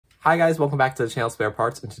Hi guys, welcome back to the channel Spare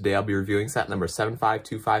Parts, and today I'll be reviewing set number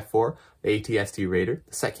 75254, the AT-STRaider.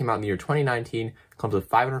 The set came out in the year 2019, comes with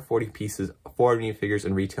 540 pieces, 4 minifigures,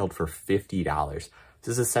 and retailed for $50. This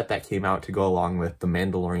is a set that came out to go along with the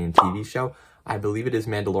Mandalorian TV show. I believe it is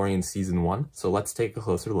Mandalorian Season 1, so let's take a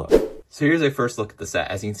closer look. So here's a first look at the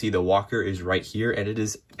set. As you can see, the walker is right here, and it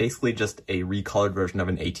is basically just a recolored version of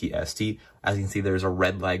an AT-ST. As you can see, there's a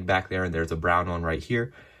red leg back there, and there's a brown one right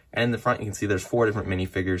here. And in the front, you can see there's 4 different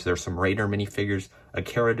minifigures. There's some Raider minifigures, a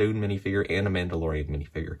Cara Dune minifigure, and a Mandalorian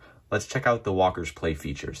minifigure. Let's check out the walker's play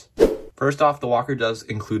features. First off, the walker does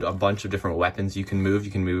include a bunch of different weapons you can move.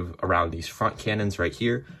 You can move around these front cannons right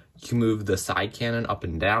here. You can move the side cannon up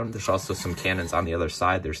and down. There's also some cannons on the other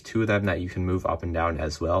side. There's 2 of them that you can move up and down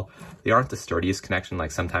as well. They aren't the sturdiest connection,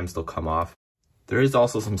 like sometimes they'll come off. There is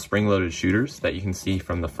also some spring-loaded shooters that you can see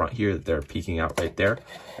from the front here that they're peeking out right there.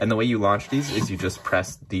 And the way you launch these is you just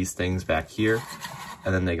press these things back here,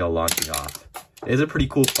 and then they go launching off. It is a pretty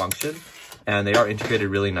cool function, and they are integrated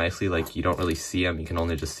really nicely. Like, you don't really see them. You can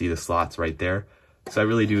only just see the slots right there. So I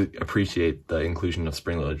really do appreciate the inclusion of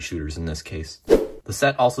spring-loaded shooters in this case. The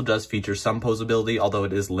set also does feature some posability, although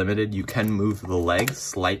it is limited. You can move the legs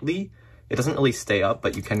slightly. It doesn't really stay up,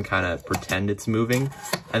 but you can kind of pretend it's moving.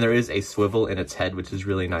 And there is a swivel in its head, which is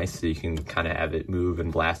really nice, so you can kind of have it move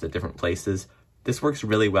and blast at different places. This works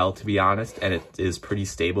really well, to be honest, and it is pretty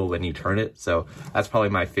stable when you turn it, so that's probably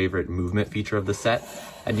my favorite movement feature of the set.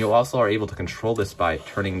 And you also are able to control this by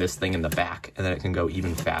turning this thing in the back, and then it can go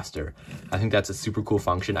even faster. I think that's a super cool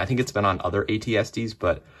function. I think it's been on other AT-STs,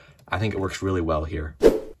 but I think it works really well here.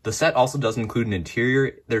 The set also does include an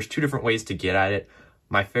interior. There's 2 different ways to get at it.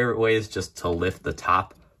 My favorite way is just to lift the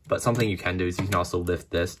top, but something you can do is you can also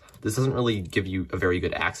lift this. This doesn't really give you a very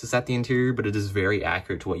good access at the interior, but it is very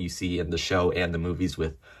accurate to what you see in the show and the movies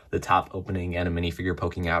with the top opening and a minifigure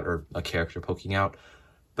poking out or a character poking out.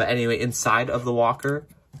 But anyway, inside of the walker,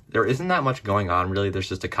 there isn't that much going on really. There's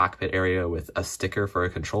just a cockpit area with a sticker for a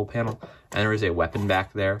control panel, and there is a weapon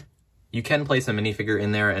back there. You can place a minifigure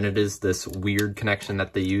in there, and it is this weird connection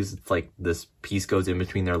that they use. It's like this piece goes in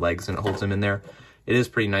between their legs and it holds them in there. It is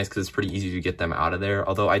pretty nice because it's pretty easy to get them out of there.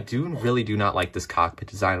 Although I really do not like this cockpit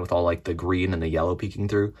design with all like the green and the yellow peeking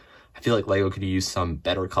through. I feel like LEGO could use some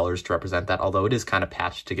better colors to represent that, although it is kind of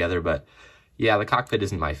patched together. But yeah, the cockpit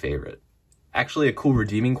isn't my favorite. Actually, a cool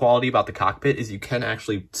redeeming quality about the cockpit is you can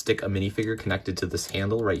actually stick a minifigure connected to this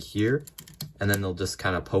handle right here, and then they'll just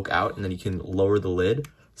kind of poke out, and then you can lower the lid.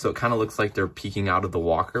 So it kind of looks like they're peeking out of the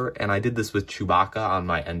walker. And I did this with Chewbacca on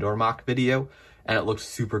my Endor mock video, and it looks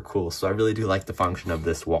super cool. So I really do like the function of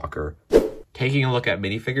this walker. Taking a look at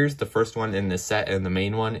minifigures, the first one in this set and the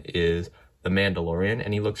main one is the Mandalorian,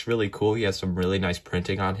 and he looks really cool. He has some really nice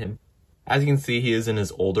printing on him. As you can see, he is in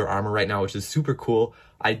his older armor right now, which is super cool.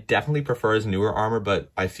 I definitely prefer his newer armor, but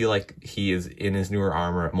I feel like he is in his newer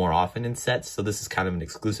armor more often in sets, so this is kind of an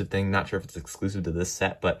exclusive thing. Not sure if it's exclusive to this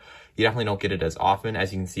set, but you definitely don't get it as often.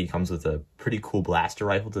 As you can see, he comes with a pretty cool blaster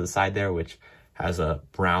rifle to the side there, which has a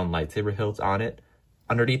brown lightsaber hilt on it.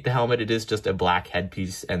 Underneath the helmet, it is just a black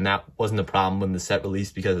headpiece, and that wasn't a problem when the set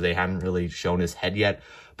released because they hadn't really shown his head yet.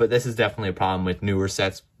 But this is definitely a problem with newer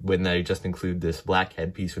sets when they just include this black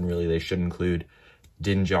headpiece when really they should include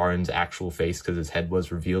Din Djarin's actual face because his head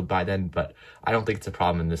was revealed by then. But I don't think it's a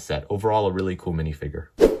problem in this set. Overall, a really cool minifigure.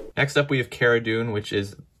 Next up, we have Cara Dune, which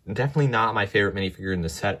is definitely not my favorite minifigure in the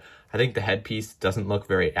set. I think the headpiece doesn't look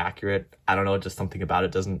very accurate. I don't know, just something about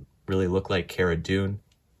it doesn't really look like Cara Dune.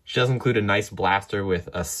 She does include a nice blaster with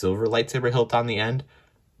a silver lightsaber hilt on the end.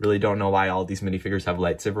 Really don't know why all these minifigures have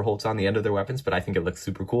lightsaber hilts on the end of their weapons, but I think it looks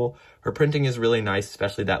super cool. Her printing is really nice,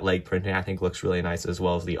 especially that leg printing I think looks really nice, as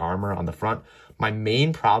well as the armor on the front. My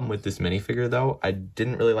main problem with this minifigure though, I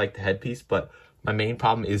didn't really like the headpiece, but my main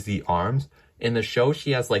problem is the arms. In the show,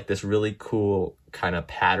 she has like this really cool kind of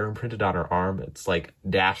pattern printed on her arm. It's like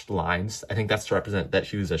dashed lines. I think that's to represent that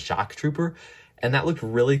she was a shock trooper. And that looked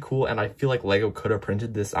really cool, and I feel like LEGO could have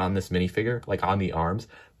printed this on this minifigure, like on the arms.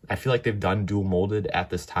 I feel like they've done dual molded at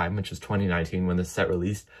this time, which is 2019 when this set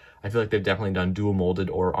released. I feel like they've definitely done dual molded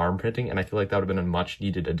or arm printing, and I feel like that would have been a much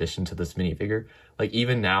needed addition to this minifigure. Like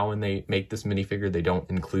even now when they make this minifigure, they don't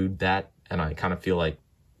include that, and I kind of feel like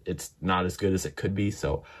it's not as good as it could be,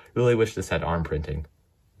 so I really wish this had arm printing.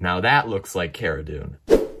 Now that looks like Cara Dune.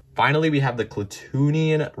 Finally, we have the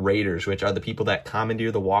Klatooinian Raiders, which are the people that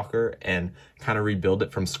commandeer the walker and kind of rebuild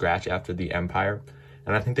it from scratch after the Empire.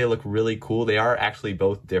 And I think they look really cool. They are actually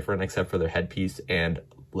both different except for their headpiece and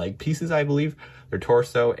leg pieces, I believe. Their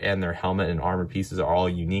torso and their helmet and armor pieces are all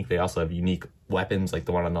unique. They also have unique weapons, like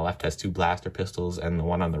the one on the left has 2 blaster pistols and the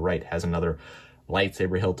one on the right has another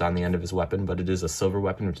lightsaber hilt on the end of his weapon, but it is a silver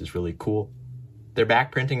weapon, which is really cool. Their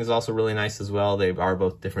back printing is also really nice as well. They are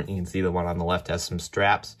both different. You can see the one on the left has some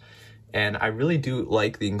straps. And I really do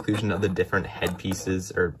like the inclusion of the different head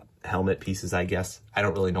pieces, or helmet pieces, I guess. I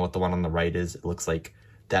don't really know what the one on the right is. It looks like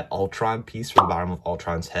that Ultron piece for the bottom of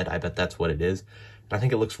Ultron's head. I bet that's what it is. And I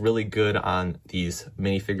think it looks really good on these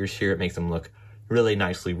minifigures here. It makes them look really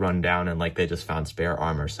nicely run down and like they just found spare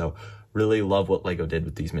armor. So really love what LEGO did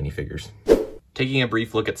with these minifigures. Taking a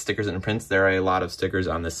brief look at stickers and prints, there are a lot of stickers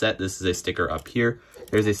on the set. This is a sticker up here.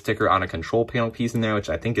 There's a sticker on a control panel piece in there, which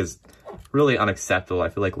I think is really unacceptable. I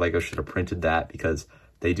feel like LEGO should have printed that because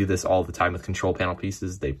they do this all the time with control panel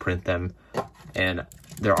pieces. They print them. And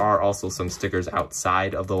there are also some stickers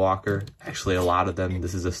outside of the locker. Actually, a lot of them.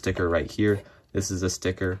 This is a sticker right here. This is a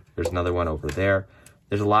sticker. There's another one over there.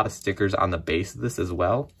 There's a lot of stickers on the base of this as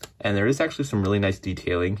well. And there is actually some really nice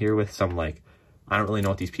detailing here with some, like, I don't really know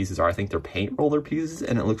what these pieces are. I think they're paint roller pieces,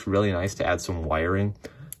 and it looks really nice to add some wiring.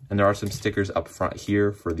 And there are some stickers up front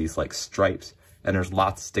here for these like stripes. And there's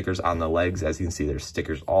lots of stickers on the legs. As you can see, there's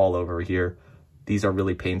stickers all over here. These are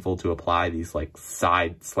really painful to apply, these like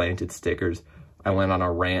side slanted stickers. I went on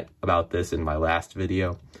a rant about this in my last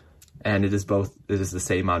video. And it is the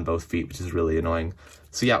same on both feet, which is really annoying.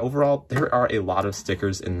 So yeah, overall, there are a lot of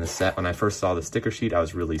stickers in the set. When I first saw the sticker sheet, I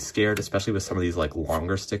was really scared, especially with some of these like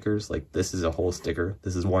longer stickers. Like this is a whole sticker.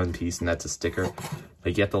 This is one piece and that's a sticker.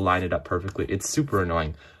 Like you have to line it up perfectly. It's super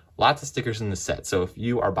annoying. Lots of stickers in the set. So if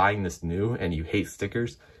you are buying this new and you hate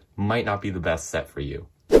stickers, might not be the best set for you.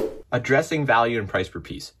 Addressing value and price per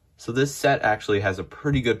piece. So this set actually has a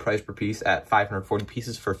pretty good price per piece at 540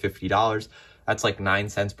 pieces for $50. That's like 9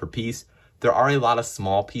 cents per piece. There are a lot of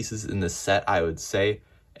small pieces in this set, I would say,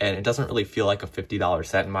 and it doesn't really feel like a $50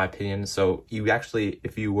 set in my opinion. So you actually,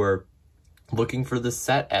 if you were looking for this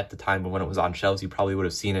set at the time when it was on shelves, you probably would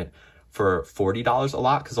have seen it for $40 a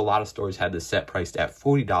lot, because a lot of stores had this set priced at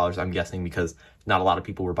 $40, I'm guessing because not a lot of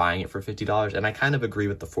people were buying it for $50. And I kind of agree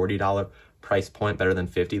with the $40 price point better than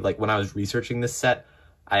 $50. Like when I was researching this set,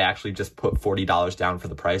 I actually just put $40 down for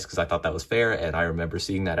the price because I thought that was fair, and I remember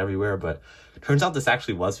seeing that everywhere, but it turns out this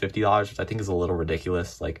actually was $50, which I think is a little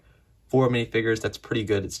ridiculous. Like, for minifigures, that's pretty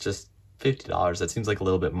good. It's just $50. That seems like a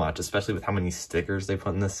little bit much, especially with how many stickers they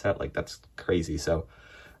put in this set. Like, that's crazy. So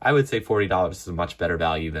I would say $40 is a much better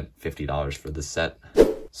value than $50 for this set.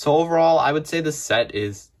 So overall, I would say this set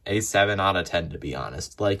is a 7 out of 10, to be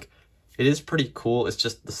honest. Like, it is pretty cool. It's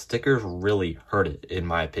just the stickers really hurt it, in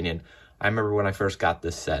my opinion. I remember when I first got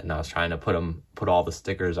this set and I was trying to put all the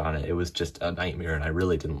stickers on it. It was just a nightmare and I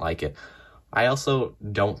really didn't like it. I also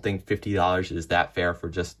don't think $50 is that fair for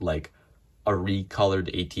just like a recolored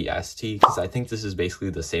AT-ST, because I think this is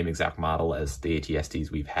basically the same exact model as the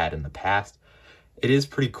AT-STs we've had in the past. It is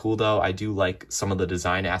pretty cool though. I do like some of the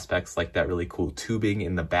design aspects, like that really cool tubing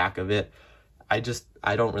in the back of it. I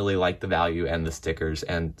don't really like the value and the stickers,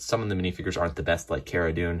 and some of the minifigures aren't the best, like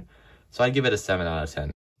Cara Dune. So I give it a 7 out of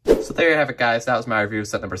 10. So there you have it, guys. That was my review of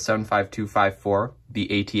set number 75254,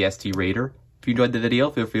 the AT-STRaider. If you enjoyed the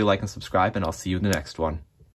video, feel free to like and subscribe, and I'll see you in the next one.